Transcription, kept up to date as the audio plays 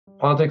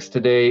Politics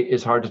today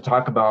is hard to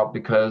talk about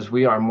because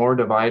we are more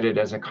divided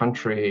as a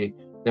country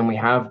than we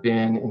have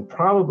been in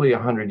probably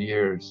 100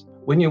 years.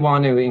 When you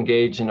want to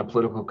engage in a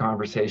political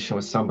conversation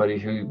with somebody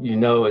who you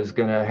know is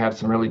going to have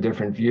some really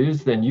different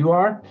views than you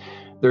are,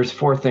 there's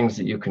 4 things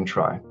that you can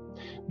try.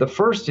 The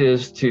first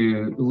is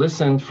to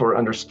listen for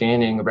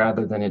understanding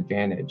rather than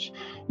advantage.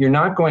 You're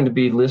not going to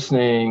be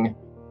listening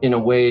in a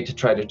way to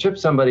try to trip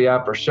somebody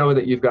up or show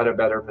that you've got a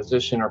better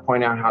position or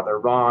point out how they're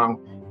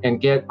wrong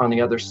and get on the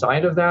other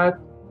side of that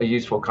a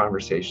useful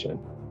conversation.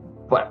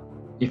 But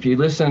if you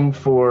listen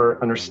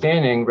for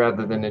understanding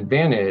rather than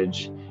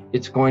advantage,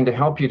 it's going to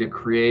help you to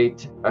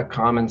create a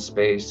common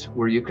space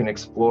where you can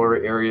explore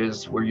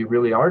areas where you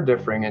really are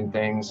differing in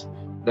things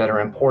that are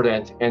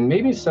important and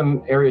maybe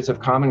some areas of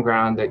common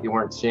ground that you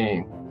weren't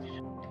seeing.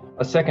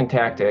 A second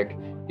tactic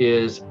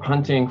is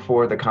hunting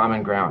for the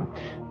common ground.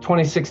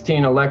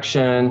 2016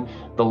 election,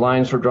 the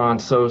lines were drawn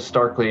so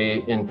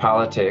starkly in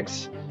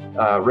politics.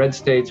 Red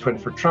states went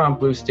for Trump,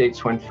 blue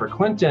states went for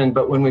Clinton,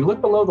 but when we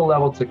look below the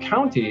level to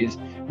counties,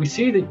 we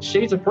see the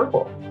shades of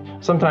purple.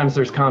 Sometimes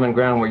there's common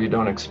ground where you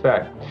don't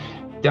expect.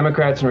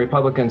 Democrats and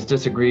Republicans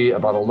disagree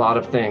about a lot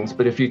of things,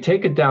 but if you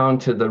take it down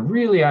to the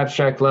really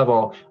abstract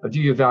level of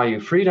do you value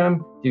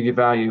freedom, do you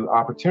value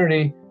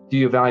opportunity, do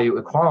you value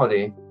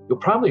equality, you'll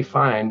probably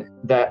find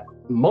that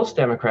most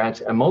Democrats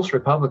and most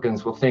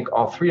Republicans will think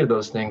all 3 of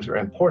those things are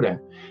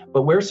important.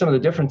 But where some of the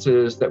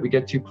differences that we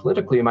get to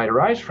politically might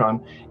arise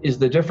from is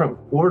the different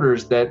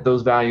orders that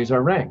those values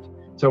are ranked.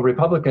 So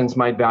Republicans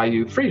might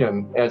value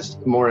freedom as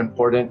more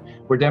important,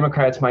 where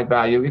Democrats might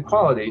value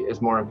equality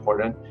as more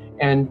important.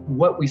 And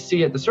what we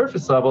see at the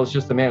surface level is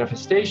just a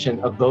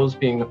manifestation of those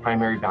being the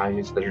primary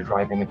values that are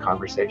driving the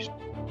conversation.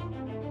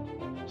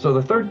 So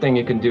the third thing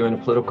you can do in a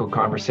political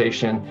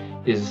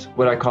conversation is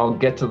what I call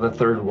get to the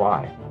third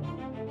why.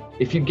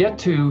 If you get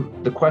to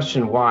the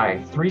question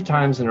why 3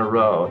 times in a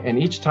row, and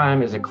each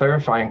time is a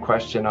clarifying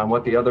question on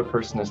what the other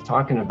person is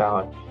talking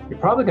about, you're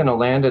probably going to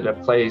land at a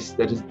place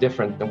that is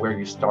different than where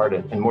you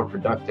started and more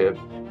productive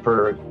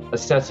for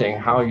assessing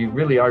how you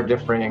really are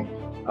differing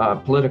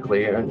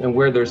politically and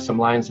where there's some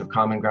lines of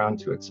common ground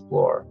to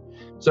explore.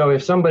 So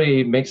if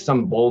somebody makes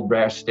some bold,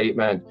 brash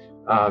statement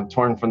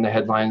torn from the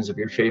headlines of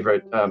your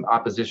favorite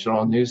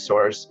oppositional news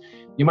source,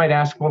 you might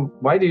ask, well,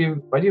 why do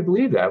you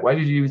believe that? Why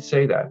did you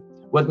say that?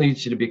 What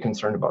leads you to be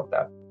concerned about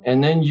that?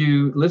 And then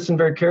you listen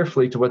very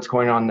carefully to what's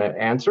going on in the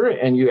answer,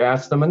 and you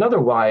ask them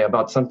another why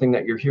about something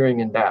that you're hearing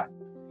in that.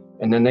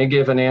 And then they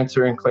give an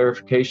answer and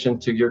clarification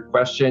to your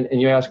question, and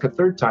you ask a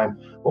third time,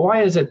 well,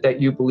 why is it that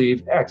you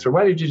believe X? Or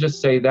why did you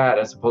just say that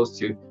as opposed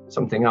to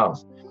something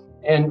else?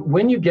 And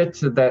when you get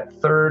to that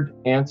third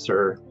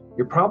answer,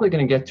 you're probably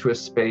going to get to a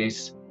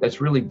space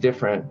that's really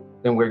different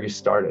than where you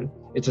started.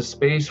 It's a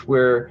space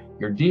where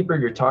you're deeper,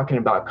 you're talking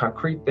about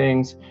concrete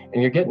things,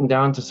 and you're getting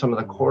down to some of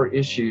the core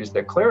issues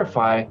that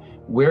clarify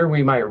where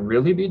we might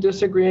really be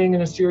disagreeing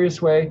in a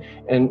serious way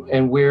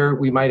and where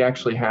we might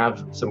actually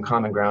have some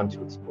common ground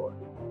to explore.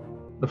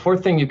 The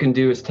fourth thing you can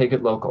do is take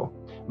it local.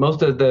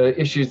 Most of the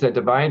issues that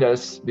divide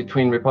us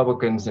between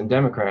Republicans and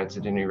Democrats,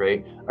 at any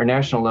rate, are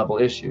national level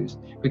issues.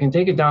 We can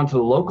take it down to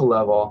the local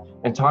level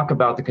and talk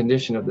about the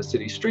condition of the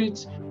city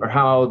streets, or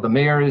how the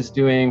mayor is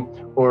doing,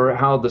 or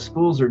how the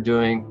schools are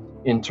doing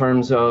in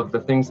terms of the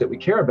things that we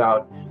care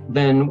about.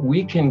 Then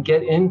we can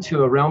get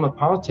into a realm of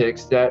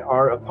politics that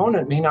our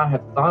opponent may not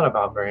have thought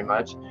about very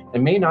much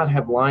and may not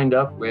have lined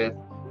up with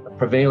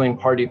prevailing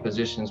party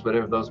positions,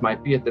 whatever those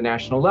might be at the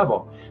national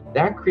level.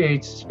 That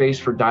creates space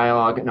for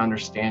dialogue and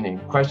understanding.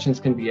 Questions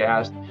can be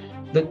asked.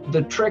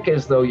 The trick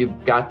is, though,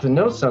 you've got to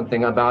know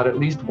something about at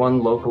least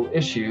one local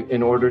issue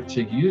in order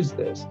to use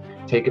this.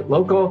 Take it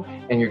local,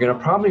 and you're going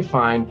to probably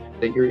find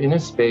that you're in a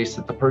space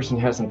that the person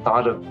hasn't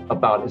thought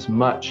about as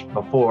much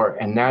before,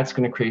 and that's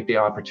going to create the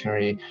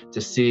opportunity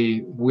to see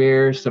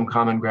where some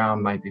common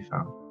ground might be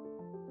found.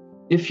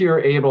 If you're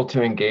able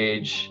to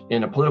engage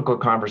in a political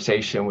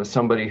conversation with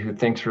somebody who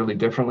thinks really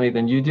differently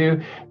than you do,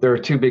 there are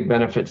 2 big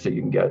benefits that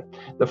you can get.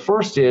 The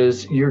first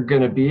is you're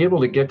going to be able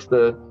to get to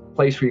the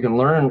place where you can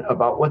learn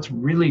about what's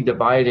really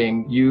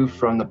dividing you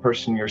from the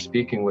person you're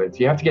speaking with.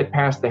 You have to get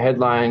past the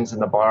headlines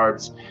and the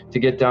barbs to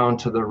get down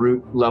to the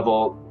root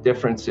level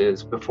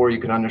differences before you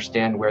can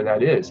understand where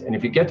that is. And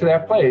if you get to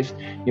that place,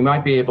 you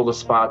might be able to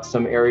spot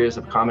some areas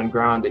of common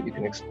ground that you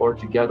can explore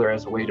together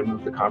as a way to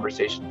move the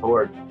conversation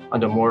forward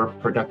onto more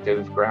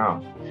productive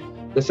ground.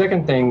 The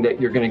second thing that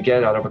you're going to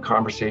get out of a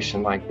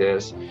conversation like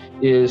this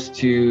is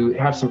to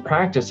have some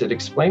practice at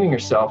explaining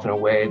yourself in a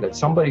way that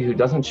somebody who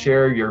doesn't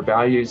share your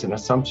values and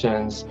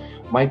assumptions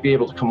might be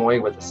able to come away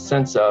with a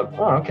sense of,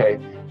 oh, okay,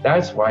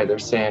 that's why they're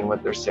saying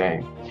what they're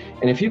saying.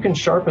 And if you can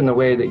sharpen the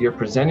way that you're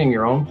presenting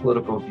your own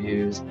political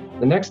views,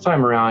 the next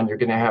time around, you're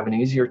going to have an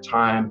easier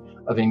time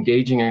of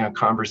engaging in a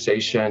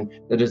conversation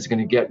that is going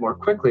to get more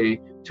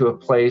quickly to a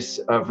place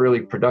of really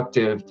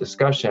productive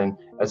discussion,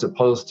 as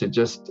opposed to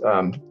just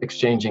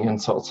exchanging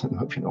insults and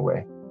moving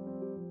away.